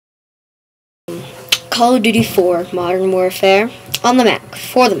Call of Duty 4 Modern Warfare on the Mac,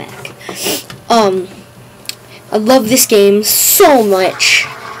 for the Mac. I love this game so much.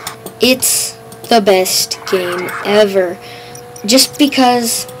 It's the best game ever. Just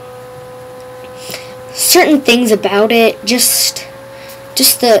because certain things about it, just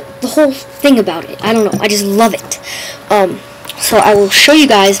the whole thing about it. I don't know. I just love it. So I will show you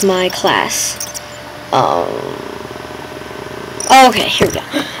guys my class. Okay, here we go.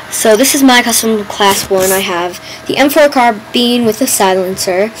 So this is my custom class 1. I have the M4 carbine with the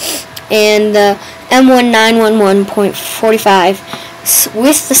silencer and the M1911.45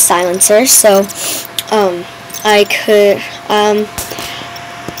 with the silencer. So I could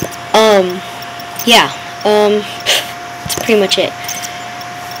that's pretty much it.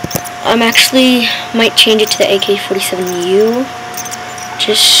 I'm actually might change it to the AK-47U.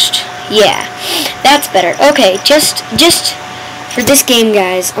 Yeah, that's better. Okay, just for this game,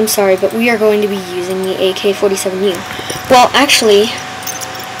 guys, I'm sorry, but we are going to be using the AK-47U. Well, actually,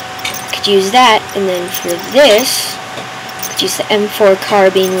 I could use that, and then for this, I could use the M4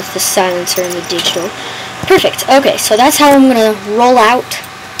 carbine with the silencer and the digital. Perfect. Okay, so that's how I'm gonna roll out.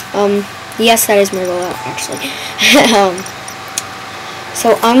 Yes, that is my rollout, actually.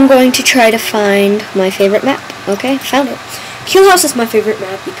 So I'm going to try to find my favorite map. Okay, found it. Kill House is my favorite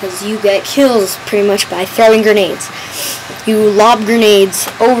map because you get kills pretty much by throwing grenades. You lob grenades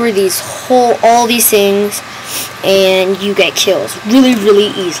over all these things, and you get kills really,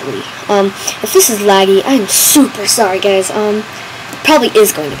 really easily. If this is laggy, I'm super sorry, guys. Probably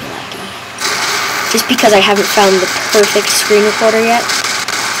is going to be laggy, just because I haven't found the perfect screen recorder yet.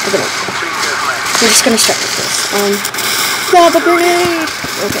 We're just gonna start with this. Grab a grenade.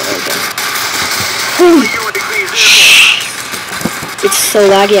 Okay, there we go. Holy it's so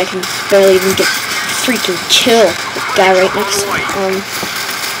laggy I can barely even get freaking kill the guy right next to me.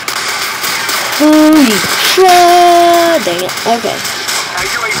 Holy crap! Dang it. Okay.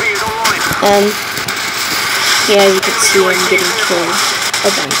 Yeah, you can see I'm getting killed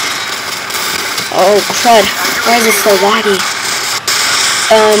a bunch. Oh crud! Why is it so laggy?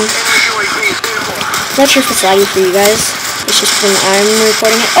 Not sure if it's laggy for you guys. It's just when I'm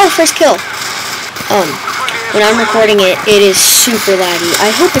recording it. Oh, first kill! When I'm recording it, it is super laggy.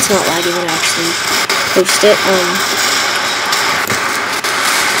 I hope it's not laggy when I actually post it.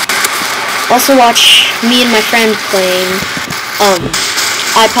 Also watch me and my friend playing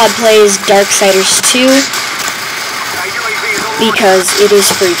IPOD Plays Darksiders 2 because it is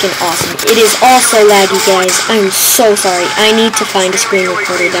freaking awesome. It is also laggy, guys. I'm so sorry. I need to find a screen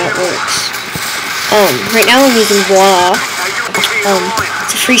recorder that works. Right now I'm using Voila.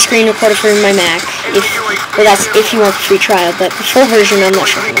 It's a free screen recorder for my Mac. Well, that's if you want the free trial, but the full version, I'm not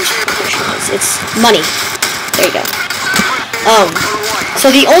sure how much the full version is. It's money. There you go.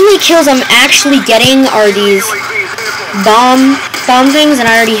 So the only kills I'm actually getting are these bomb things, and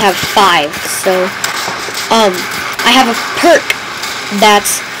I already have 5. So, I have a perk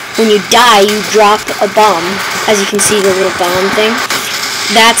that's when you die, you drop a bomb. As you can see, the little bomb thing.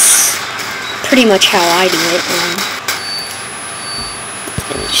 That's pretty much how I do it.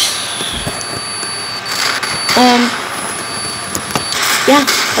 Yeah,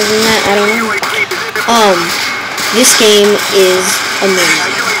 other than that, I don't know. This game is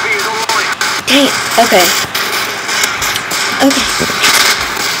amazing. Dang it. Okay.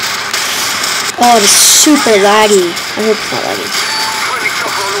 Oh, it is super laggy. I hope it's not laggy.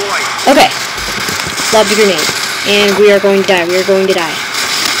 Okay. Lob the grenade. And we are going to die. We are going to die.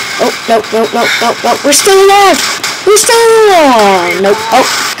 Oh, nope. We're still alive! We're still alive! Nope. Oh,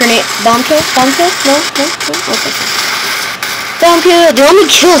 grenade. Bomb kill? No? Okay. Bomb kill! The only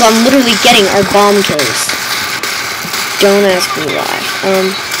kills I'm literally getting are bomb kills. Don't ask me why.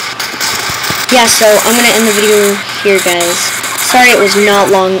 Yeah, so I'm gonna end the video here, guys. Sorry it was not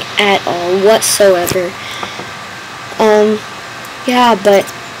long at all, whatsoever. Yeah, but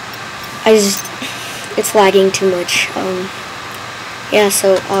it's lagging too much. Yeah,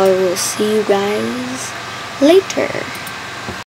 so I will see you guys later.